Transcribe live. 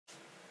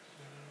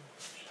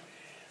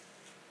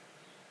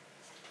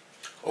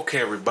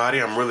Okay,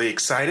 everybody, I'm really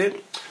excited.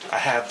 I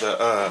have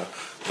the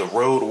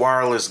Rode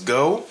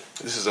WirelessGO.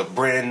 This is a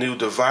brand new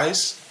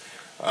device.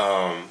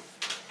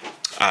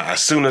 As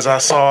soon as I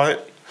saw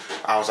it,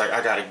 I was like,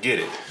 I gotta get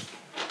it.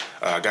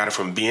 I got it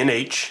from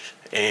B&H,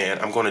 and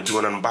I'm going to do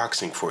an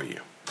unboxing for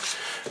you.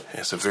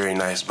 It's a very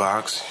nice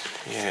box.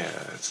 Yeah,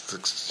 it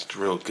looks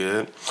real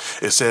good.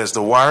 It says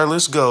the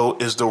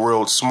WirelessGO is the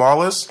world's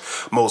smallest,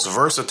 most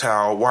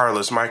versatile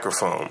wireless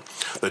microphone.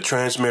 The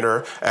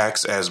transmitter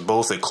acts as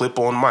both a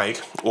clip-on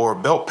mic or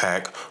belt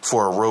pack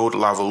for a Rode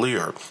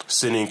lavalier,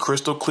 sending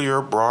crystal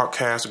clear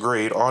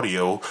broadcast-grade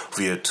audio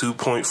via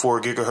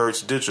 2.4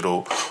 gigahertz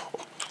digital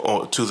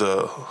to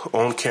the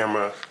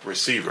on-camera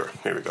receiver.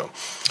 Here we go.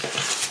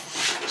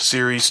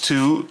 Series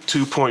 2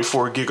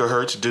 2.4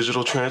 gigahertz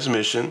digital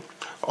transmission,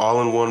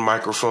 all-in-one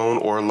microphone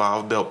or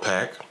lav belt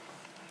pack.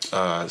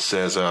 It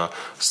says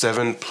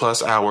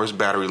 7+ hours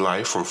battery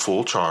life from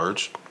full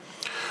charge.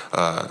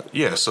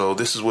 Yeah, so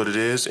this is what it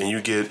is, and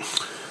you get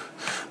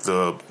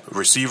the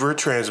receiver,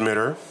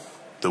 transmitter,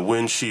 the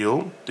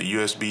windshield, the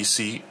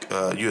USB-C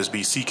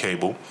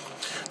cable,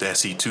 the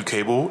SE2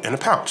 cable, and a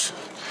pouch.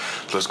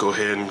 Let's go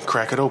ahead and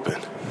crack it open.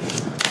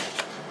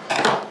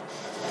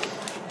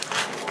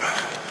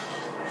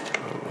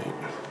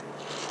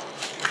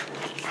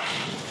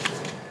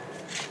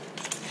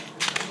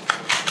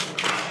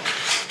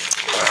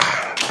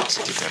 Let's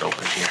get that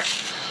open here.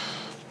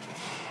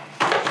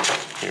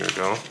 Here we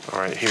go. All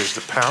right, here's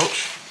the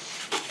pouch.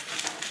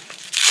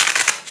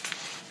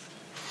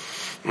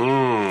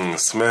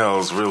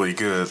 Smells really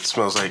good.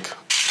 Smells like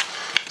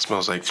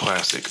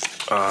plastic.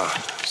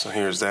 So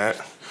here's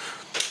that.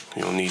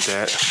 You'll need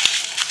that.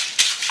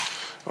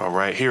 All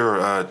right, here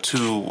are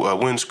two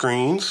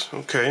windscreens.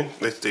 Okay,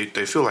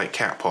 they feel like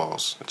cat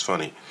paws. It's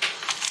funny.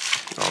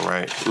 All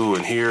right. Ooh,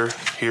 and here.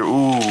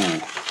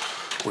 Ooh,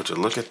 would you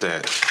look at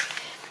that?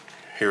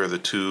 Here are the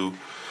two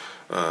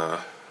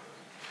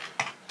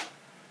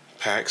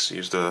packs.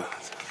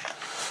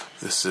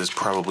 This is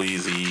probably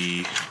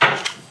the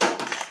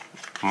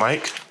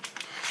mic.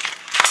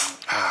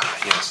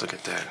 Yes, look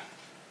at that.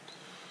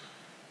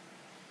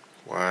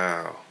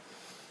 Wow.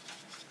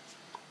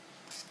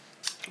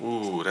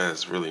 Ooh, that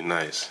is really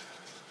nice.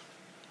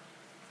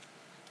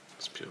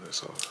 Let's peel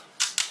this off.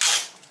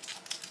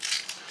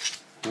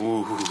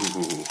 Ooh.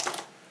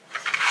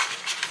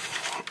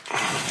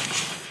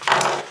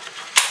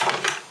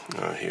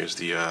 Here's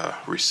the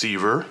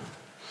receiver.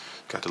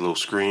 Got the little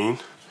screen.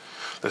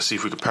 Let's see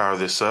if we can power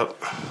this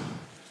up.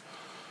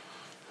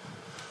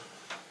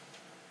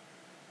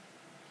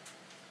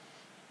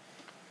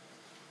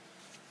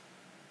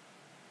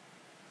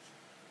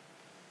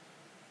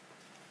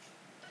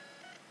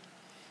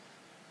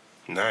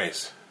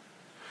 Nice.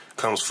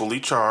 Comes fully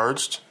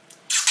charged.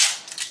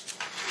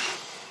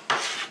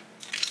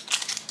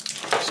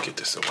 Let's get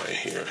this away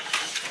here.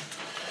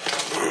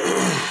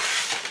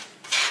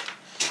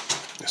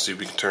 Let's see if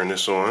we can turn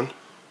this on.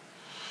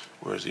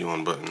 Where's the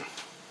on button?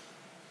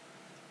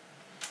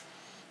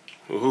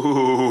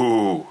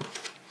 Ooh.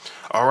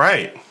 All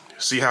right.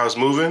 See how it's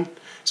moving?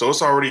 So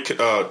it's already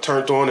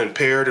turned on and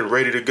paired and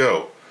ready to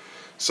go.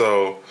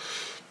 So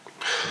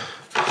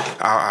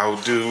I'll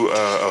do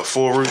a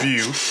full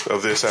review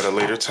of this at a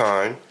later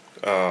time.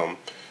 I'll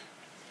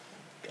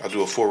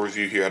do a full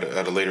review here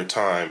at a later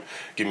time.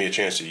 Give me a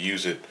chance to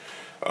use it.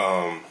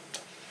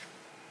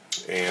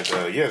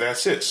 Yeah,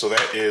 that's it. So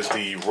that is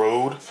the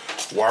Rode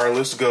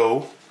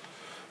WirelessGO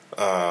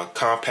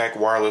compact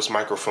wireless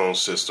microphone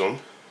system.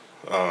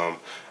 I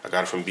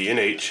got it from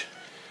B&H.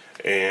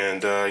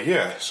 And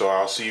yeah, so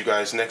I'll see you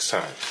guys next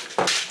time.